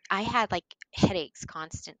I had like headaches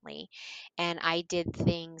constantly, and I did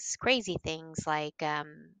crazy things like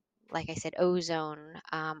like I said, ozone.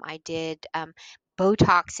 I did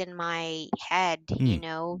Botox in my head,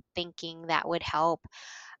 Mm, thinking that would help.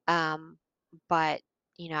 Um, but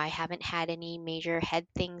I haven't had any major head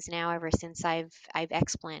things now ever since I've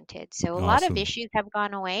explanted. So a lot of awesome. issues have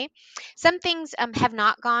gone away. Some things have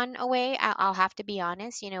not gone away. I'll have to be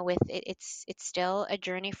honest. With it, it's still a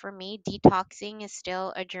journey for me. Detoxing is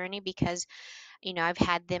still a journey because I've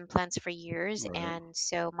had the implants for years, Right. and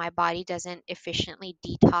so my body doesn't efficiently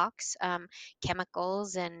detox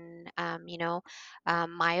chemicals and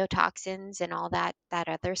myotoxins and all that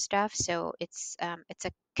other stuff. So it's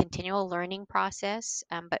a continual learning process,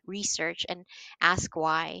 but research and ask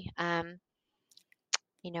why.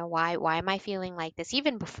 Why am I feeling like this?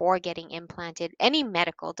 Even before getting implanted, any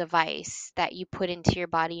medical device that you put into your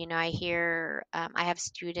body, I hear, I have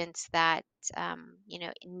students that,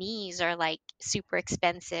 knees are like super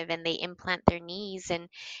expensive and they implant their knees and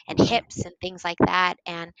Right. hips and things like that.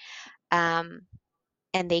 Um,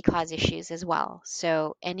 and they cause issues as well.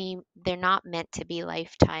 So they're not meant to be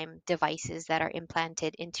lifetime devices that are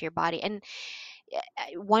implanted into your body. And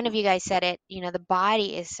one of you guys said it, the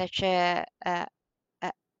body is such a,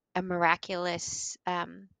 a miraculous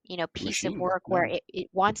piece of Machine. work where Yeah. it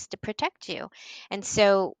wants to protect you. And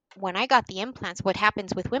so when I got the implants, what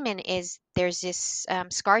happens with women is there's this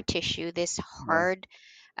scar tissue, this Right. hard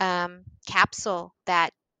capsule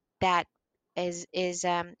that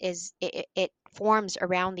it forms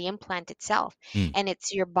around the implant itself, Mm, and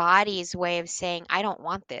it's your body's way of saying, I don't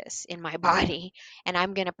want this in my body, and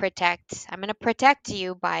I'm going to protect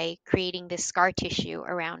you by creating this scar tissue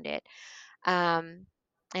around it. um,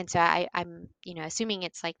 and so I'm assuming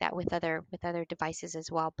it's like that with other devices as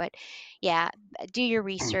well. But yeah, do your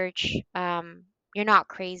research. You're not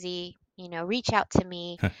crazy. Reach out to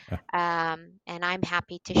me, and I'm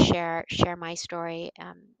happy to share my story,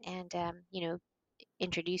 and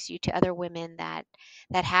introduce you to other women that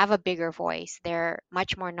have a bigger voice. They're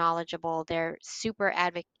much more knowledgeable. They're super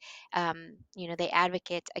they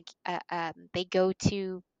advocate. They go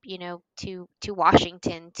to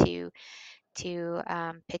Washington to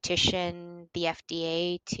petition the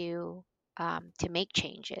FDA to make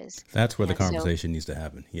changes. that's where the And so, conversation needs to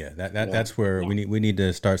happen. Yeah, Yeah. that's where yeah, we need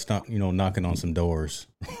to start knocking on some doors,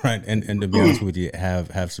 right? And to be honest with you,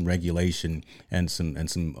 have some regulation and some.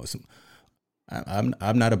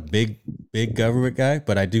 I'm not a big government guy,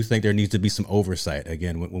 but I do think there needs to be some oversight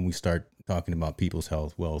again when we start talking about people's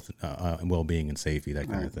health, wealth, and well being and safety, that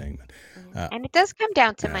kind Right. of thing. and it does come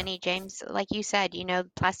down to Yeah. money, James. Like you said,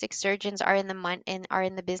 plastic surgeons are in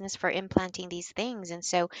the business for implanting these things, and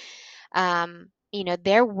so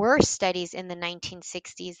there were studies in the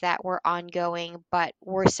 1960s that were ongoing but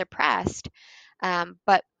were suppressed.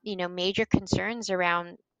 But major concerns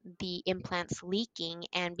around the implants leaking,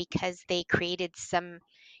 and because they created some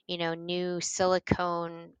new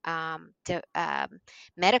silicone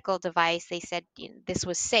medical device, they said this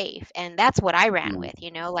was safe, and that's what I ran Mm. with.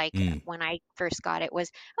 Like Mm, when I first got it was,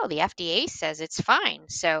 oh, the FDA says it's fine,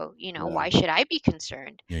 so Yeah. why should I be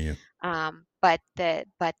concerned? yeah. Yeah. But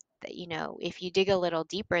if you dig a little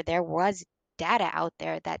deeper, there was data out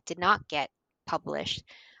there that did not get published,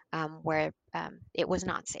 where it was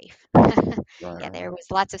not safe. Right. Yeah, Right. there was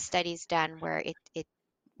lots of studies done where it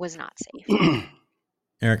was not safe.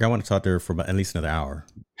 Eric, I want to talk to her for about at least another hour,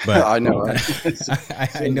 but I know, right? I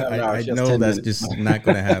She's know not an hour. I She has know 10 that's minutes. just not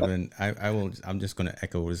going to happen. I will. I'm just going to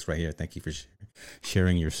echo this right here. Thank you for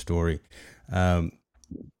sharing your story. Um,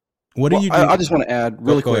 what do Well, you I do? just want to add Go,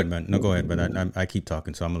 really go quick. ahead, man. No, go ahead. But I keep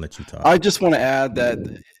talking, so I'm gonna let you talk. I just want to add that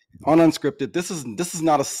on unscripted, this is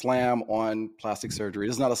not a slam on plastic surgery.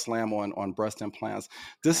 This is not a slam on breast implants.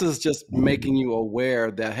 This is just making you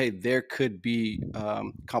aware that, hey, there could be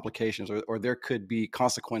complications, or there could be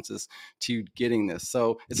consequences to getting this.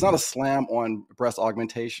 So it's not a slam on breast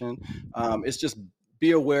augmentation. It's just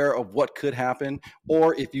be aware of what could happen,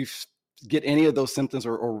 or if you get any of those symptoms,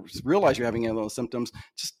 or realize you're having any of those symptoms,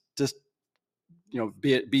 just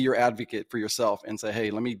be your advocate for yourself and say,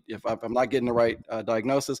 hey, if I'm not getting the right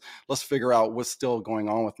diagnosis, let's figure out what's still going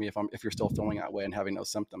on with me, if you're still feeling that way and having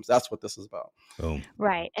those symptoms. That's what this is about. Boom.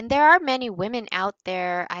 Right. And there are many women out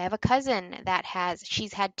there. I have a cousin that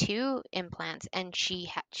she's had two implants, and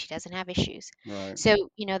she doesn't have issues. Right. So,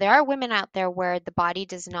 there are women out there where the body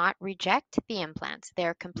does not reject the implants. They're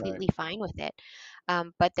Right. completely fine with it.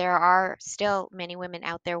 But there are still many women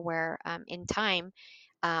out there where, in time,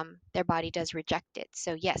 their body does reject it.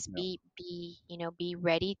 So yes, Yeah. be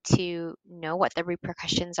ready to know what the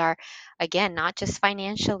repercussions are. Again, not just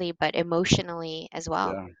financially, but emotionally as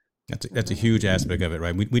well. Yeah. That's a huge aspect of it,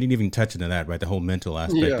 right? We didn't even touch into that, right? The whole mental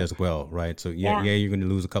aspect as well, right? So yeah, you're going to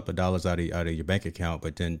lose a couple of dollars out of your bank account,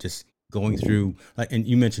 but then just going through, like, and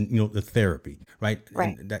you mentioned, the therapy, right?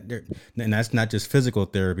 And that's not just physical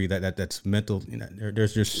therapy. That's mental.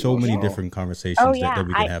 There's so many different conversations that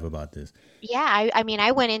we can have about this. Yeah, I mean,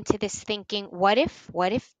 I went into this thinking, what if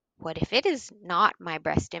it is not my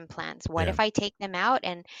breast implants? What if I take them out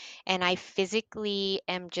and I physically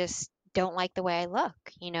am just don't like the way I look?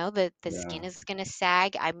 The skin is going to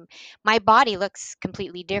sag. My body looks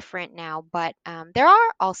completely different now, but there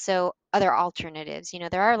are also other alternatives.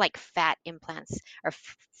 There are like fat implants or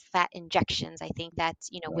fat injections. I think that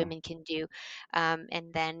women can do,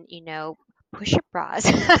 and then push-up bras,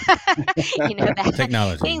 that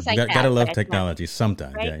technology. things like Gotta that. love technology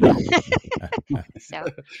sometimes, right? So,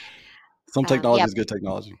 some technology is good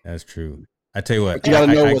technology. That's true. I tell you what, but you got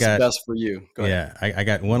to know what's best for you. Go ahead. I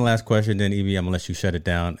got one last question. Then Evie, I'm gonna let you shut it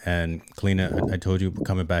down. And Kalina, I told you,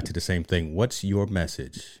 coming back to the same thing. What's your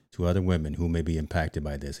message to other women who may be impacted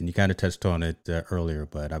by this? And you kind of touched on it earlier,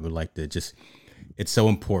 but I would like to it's so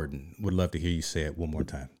important. Would love to hear you say it one more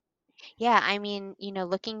time. Yeah, I mean,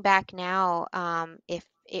 looking back now, if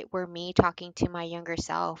it were me talking to my younger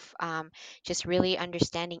self, just really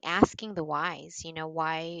understanding, asking the whys,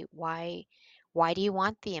 why do you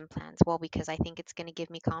want the implants? Well, because I think it's going to give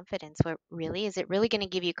me confidence. What really is it really going to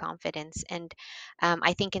give you confidence? And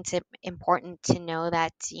I think it's important to know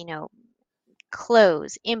that,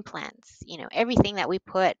 clothes, implants, everything that we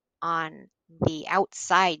put on the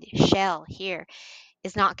outside shell here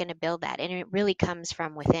is not going to build that. And it really comes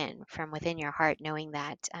from within your heart, knowing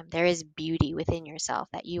that there is beauty within yourself,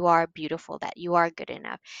 that you are beautiful, that you are good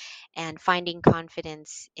enough, and finding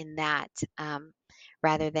confidence in that,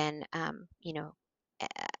 rather than,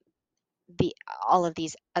 the all of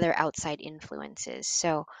these other outside influences.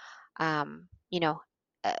 So, you know,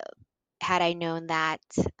 uh, had I known that,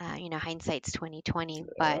 hindsight's 2020,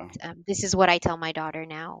 but this is what I tell my daughter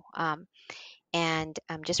now. And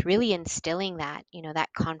just really instilling that,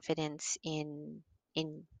 that confidence in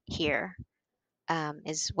here,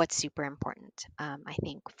 is what's super important, I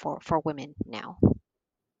think, for women now.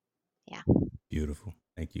 Yeah. Beautiful.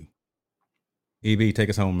 Thank you. EB, take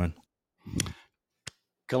us home, man.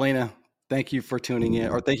 Kalina, thank you for tuning in,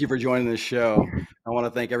 or thank you for joining the show. I want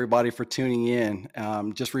to thank everybody for tuning in.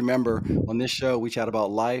 Just remember, on this show, we chat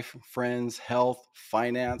about life, friends, health,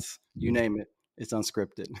 finance, you name it. It's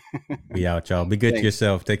unscripted. We out, y'all. Be good to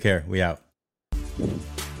yourself. Take care. We out.